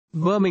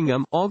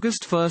Birmingham,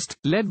 August 1st,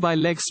 led by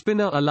leg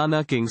spinner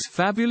Alana King's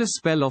fabulous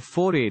spell of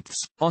 4/8,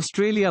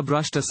 Australia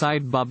brushed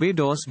aside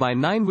Barbados by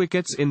 9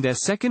 wickets in their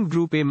second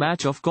Group A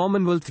match of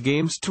Commonwealth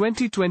Games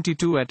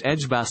 2022 at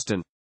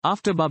Edgbaston.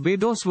 After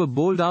Barbados were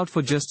bowled out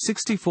for just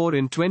 64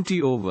 in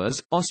 20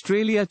 overs,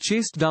 Australia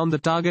chased down the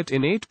target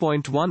in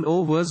 8.1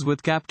 overs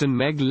with captain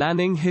Meg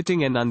Lanning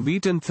hitting an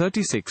unbeaten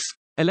 36.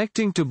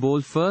 Electing to bowl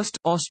first,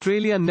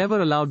 Australia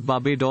never allowed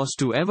Barbados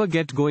to ever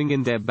get going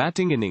in their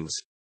batting innings.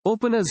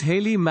 Openers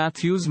Hayley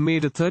Matthews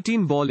made a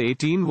 13-ball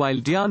 18 while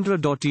Deandra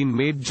Dottin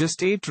made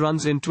just 8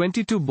 runs in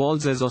 22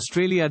 balls as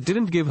Australia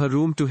didn't give her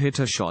room to hit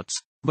her shots.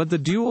 But the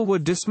duo were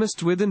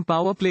dismissed within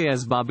power play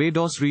as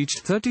Barbados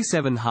reached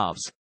 37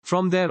 halves.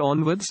 From there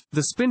onwards,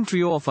 the spin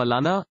trio of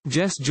Alana,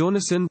 Jess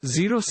Jonassen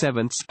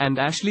 0/7 and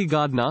Ashleigh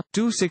Gardner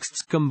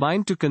 2/6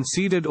 combined to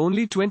conceded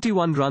only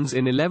 21 runs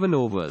in 11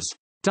 overs.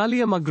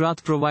 Tahlia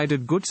McGrath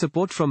provided good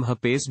support from her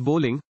pace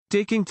bowling,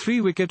 taking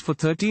 3 wicket for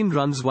 13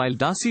 runs while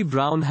Darcie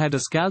Brown had a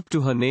scalp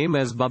to her name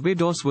as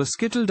Barbados was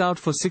skittled out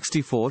for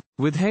 64,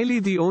 with Hayley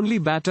the only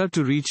batter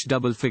to reach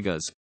double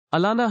figures.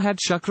 Alana had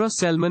Shakra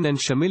Selman and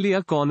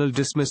Shamilia Cornell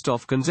dismissed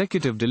off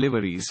consecutive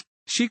deliveries.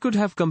 She could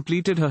have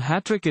completed her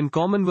hat-trick in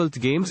Commonwealth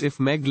Games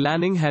if Meg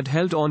Lanning had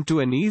held on to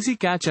an easy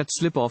catch at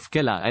slip of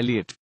Keila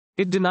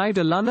Elliott.It denied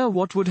Alana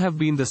what would have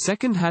been the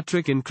second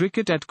hat-trick in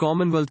cricket at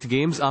Commonwealth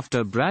Games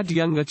after Brad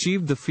Young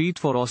achieved the feat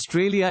for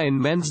Australia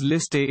in men's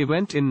List A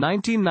event in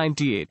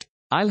 1998.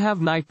 "I'll have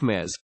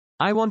nightmares.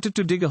 I wanted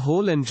to dig a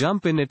hole and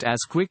jump in it as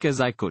quick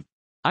as I could.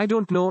 I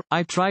don't know,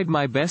 I tried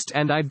my best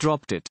and I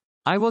dropped it.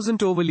 I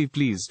wasn't overly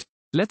pleased.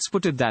 Let's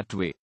put it that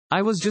way.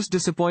 I was just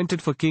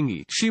disappointed for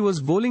Kingy. She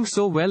was bowling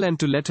so well and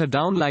to let her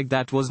down like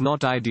that was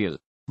not ideal.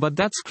 But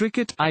that's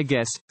cricket, I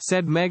guess,"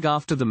 said Meg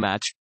after the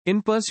match.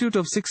 In pursuit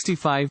of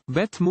 65,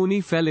 Beth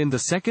Mooney fell in the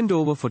second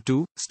over for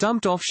 2,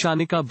 stumped off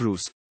Shanika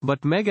Bruce.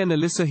 But Meg and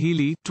Alyssa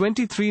Healy,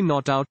 23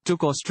 not out,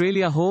 took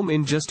Australia home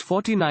in just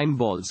 49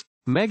 balls.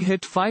 Meg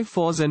hit 5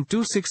 fours and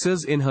 2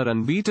 sixes in her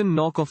unbeaten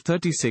knock of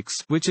 36,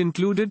 which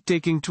included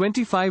taking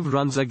 25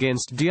 runs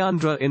against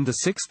Deandra in the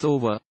 6th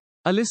over.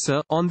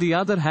 Alyssa, on the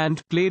other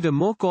hand, played a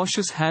more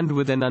cautious hand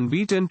with an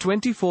unbeaten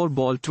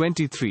 24-ball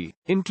 23,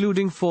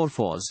 including 4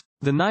 fours.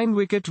 The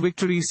 9-wicket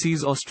victory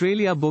sees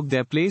Australia book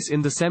their place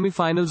in the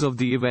semi-finals of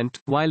the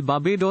event, while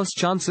Barbados'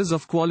 chances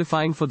of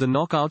qualifying for the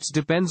knockouts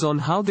depends on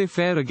how they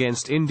fare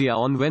against India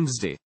on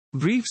Wednesday.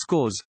 Brief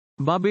scores.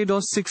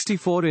 Barbados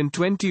 64 in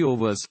 20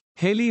 overs,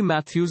 Hayley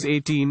Matthews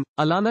 18,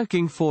 Alana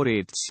King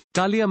 4/8,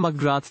 Tahlia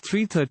McGrath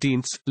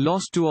 3/13,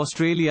 lost to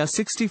Australia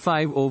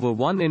 65 over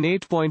 1 in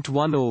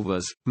 8.1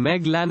 overs,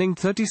 Meg Lanning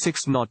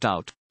 36 not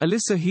out,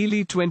 Alyssa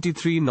Healy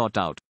 23 not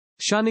out,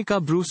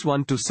 Shanika Bruce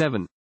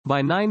 1/7,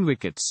 by 9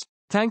 wickets.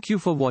 Thank you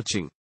for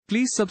watching.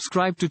 Please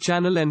subscribe to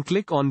channel and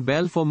click on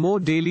bell for more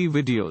daily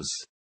videos.